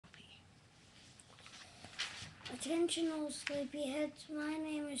Attentional sleepyheads, my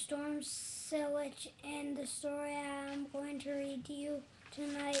name is Storm Silich, and the story I'm going to read to you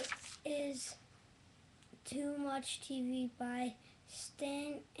tonight is Too Much TV by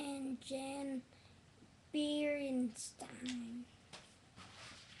Stan and Jan Berenstain.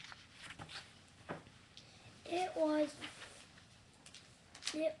 It was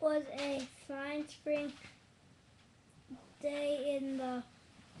a fine spring day in the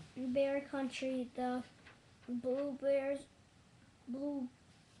bear country. The bluebirds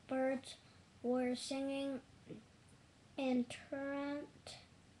were singing and trout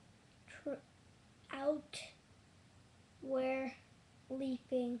were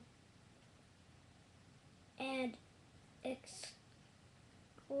leaping and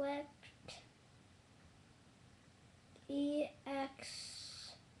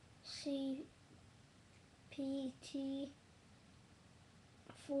EXCPT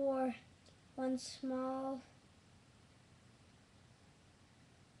for one small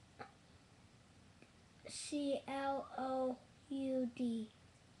CLOUD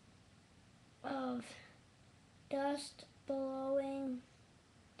of dust blowing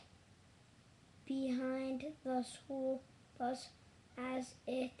behind the school bus as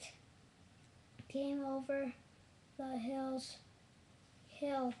it came over the hill.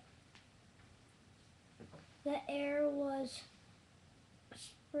 The air was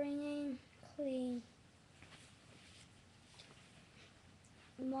springing clean.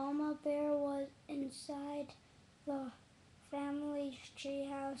 Mama Bear was inside the family's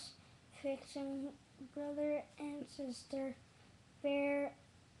treehouse fixing brother and sister Bear's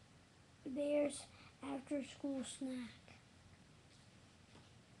after-school snack.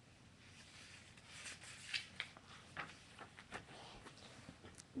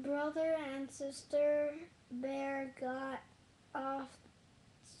 Brother and sister Bear got off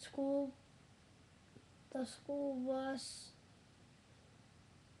the school bus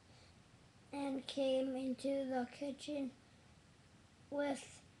and came into the kitchen holding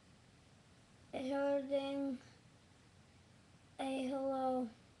a hello.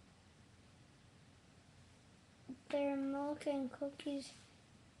 Their milk and cookies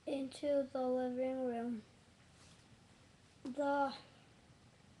into the living room. The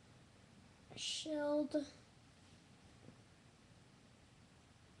shield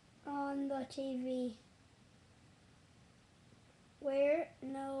on the TV. Where?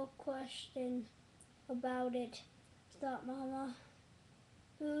 No question about it, thought Mama.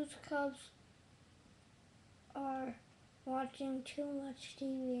 Whose cubs are watching too much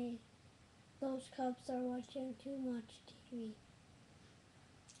TV? Those cubs are watching too much TV.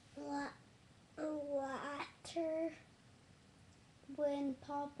 Later, when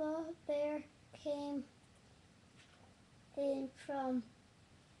Papa Bear came in from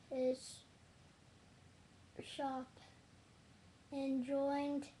his shop and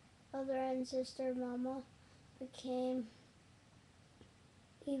joined Brother and Sister, Mama became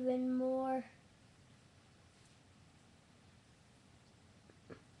even more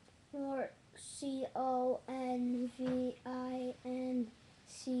CONVINCED.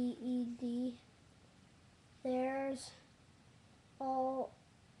 There's all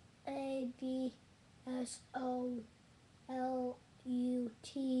ABSOLUTELLY.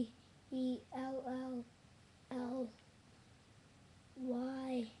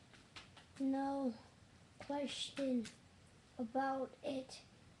 No question about it.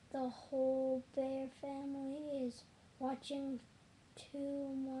 The whole bear family is watching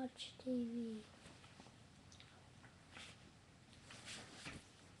too much TV.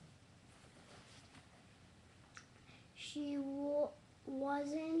 She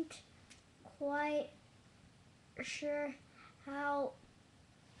wasn't quite sure how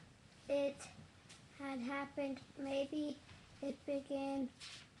it had happened. Maybe it began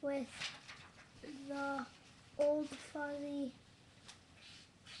with the old fuzzy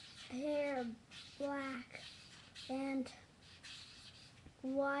hair, black and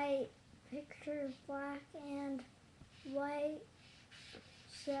white, picture black and white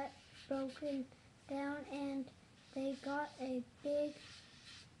set broken down, and they got a big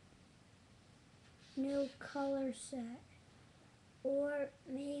new color set. Or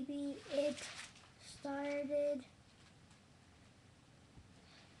maybe it started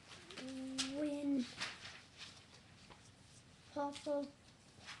when Papa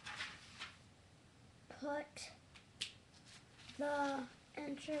put the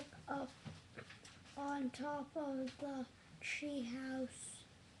entrance up on top of the tree house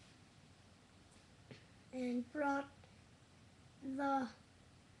and brought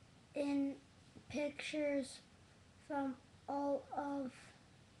in pictures from all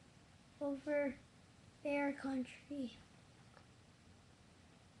over bear country.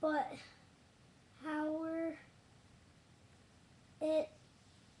 But however it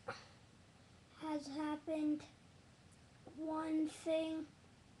has happened, one thing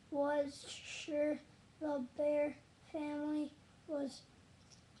was sure: the bear family was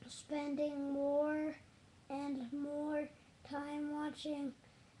spending more and more time watching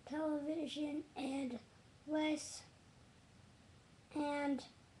television and less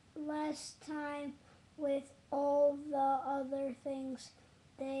time with all the other things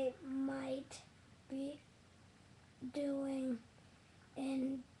they might be doing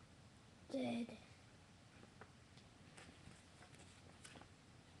and did.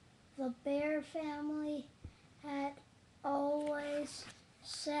 The bear family had always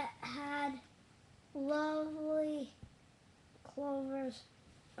had lovely clovers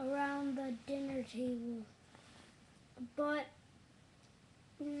around the dinner table, but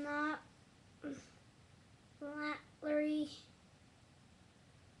not Larry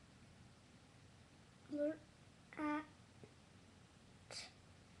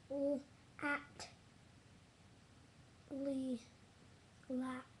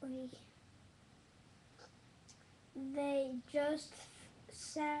Latley. They just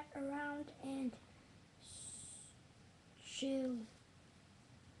sat around and chewed.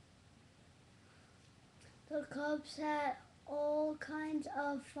 The cubs had all kinds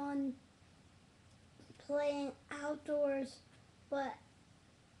of fun playing outdoors, but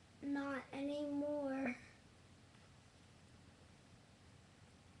not anymore.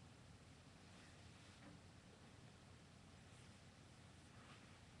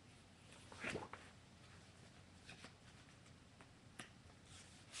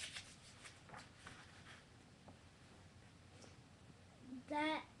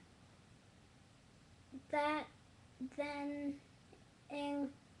 Then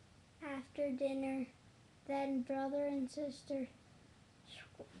after dinner, then brother and sister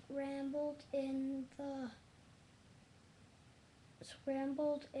scrambled in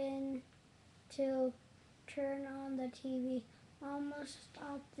to turn on the TV. Mama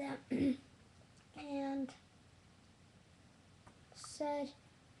stopped them and said,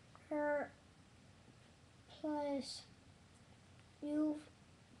 "Her place, you've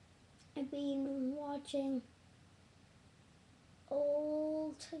been watching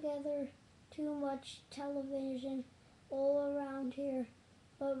altogether too much television all around here."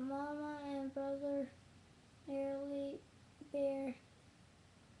 But Mama and Brother Nearly Bear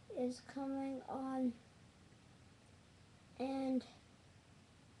is coming on, and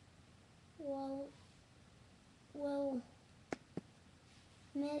we'll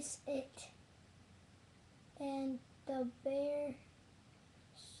miss it. And the bear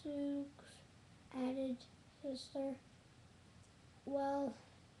Sooks added sister, "Well,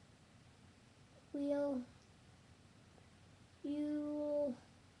 you'll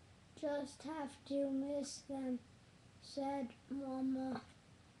just have to miss them," said Mama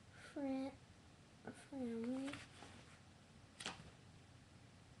frowning.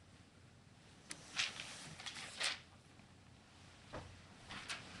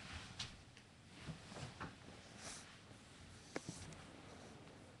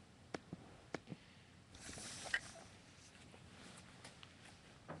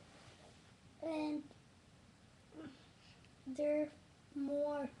 And there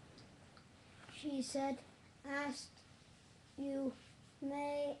more, she said, "Asked you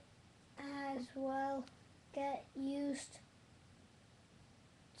may as well get used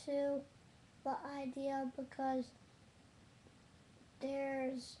to the idea, because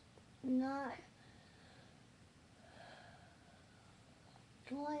there's not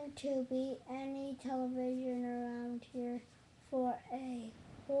going to be any television around here for a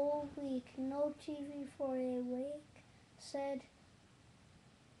whole week. No TV for a week," said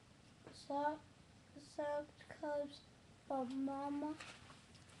soft cubs. But Mama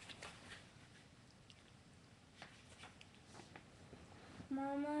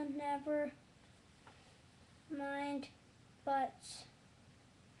never mind, but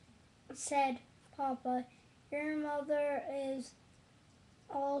said, "Papa, your mother is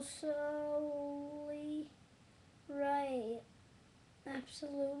also right,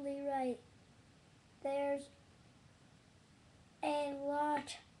 absolutely right. There's a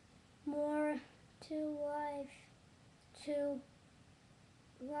lot more to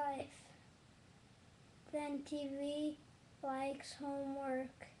life than TV, likes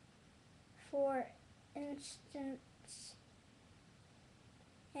homework, for instance,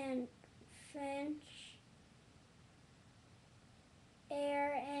 and French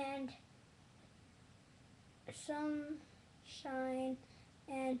air and sunshine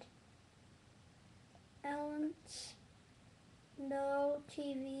and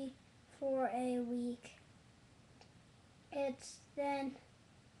TV for a week. It's then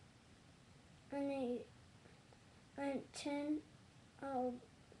a 10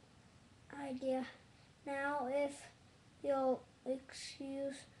 idea. Now, if you'll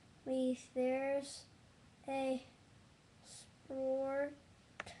excuse me, there's a sports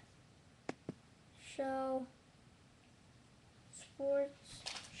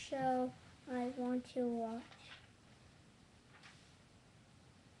show I want to watch.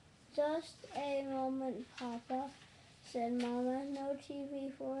 Just a moment, Papa, said Mama. No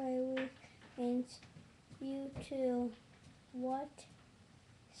TV for a week means you too. What?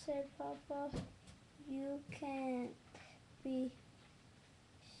 Said Papa. You can't be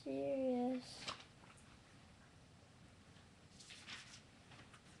serious.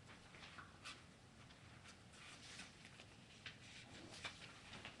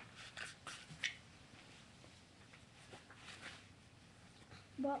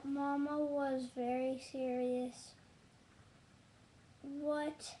 But Mama was very serious.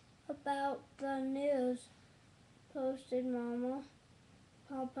 What about the news? Posted Mama.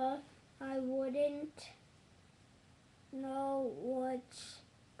 Papa, I wouldn't know what's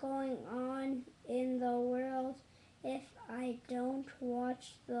going on in the world if I don't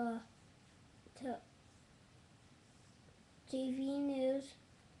watch the TV news.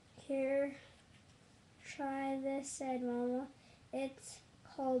 Here, try this, said Mama. It's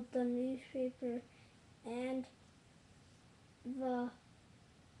called the newspaper, and the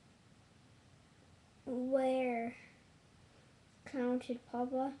where, counted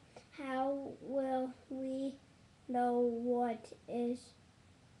Papa. How will we know what is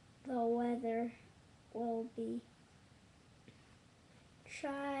the weather will be?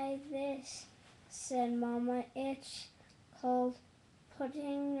 Try this, said Mama. It's called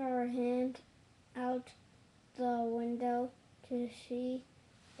putting your hand out the window to see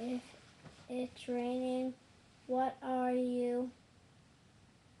if it's raining. What are you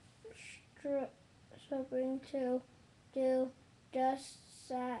struggling to do? Just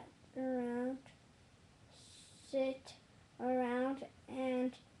sit around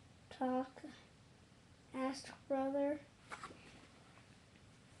and talk, asked Brother.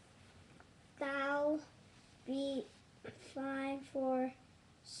 That'll be fine for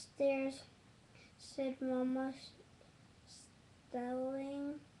stairs, said Mama,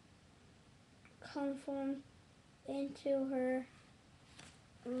 settling comfortably into her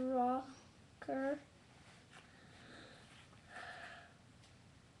rocker.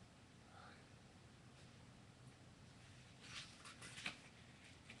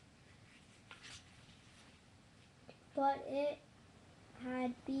 But it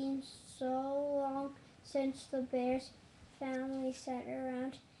had been so long since the Bears family sat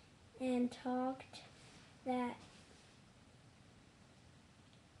around and talked that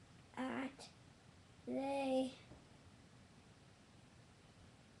they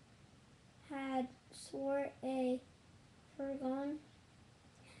had forgotten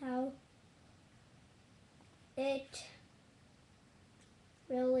how it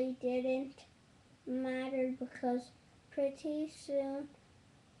really didn't matter, because pretty soon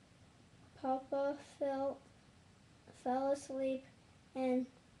Papa fell asleep and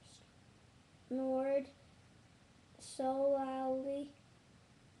snored so loudly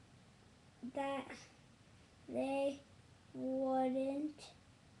that they wouldn't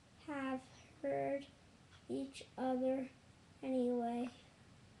have heard each other anyway.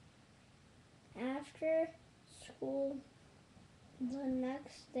 After school the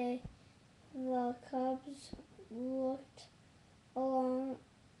next day, the cubs looked along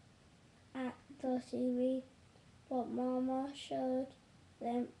at the TV, but Mama showed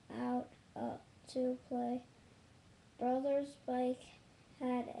them out to play. Brother's bike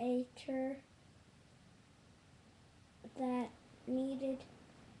had a tire that needed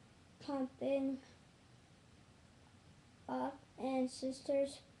pumping up, and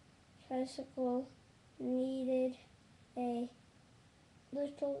Sister's tricycle needed a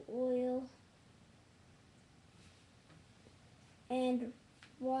little oil, and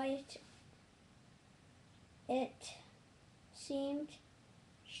white. It seemed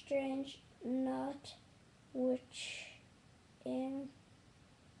strange not watching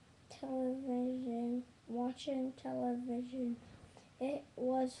television. It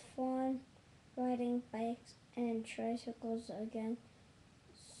was fun riding bikes and tricycles again,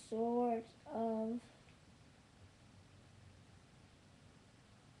 sort of.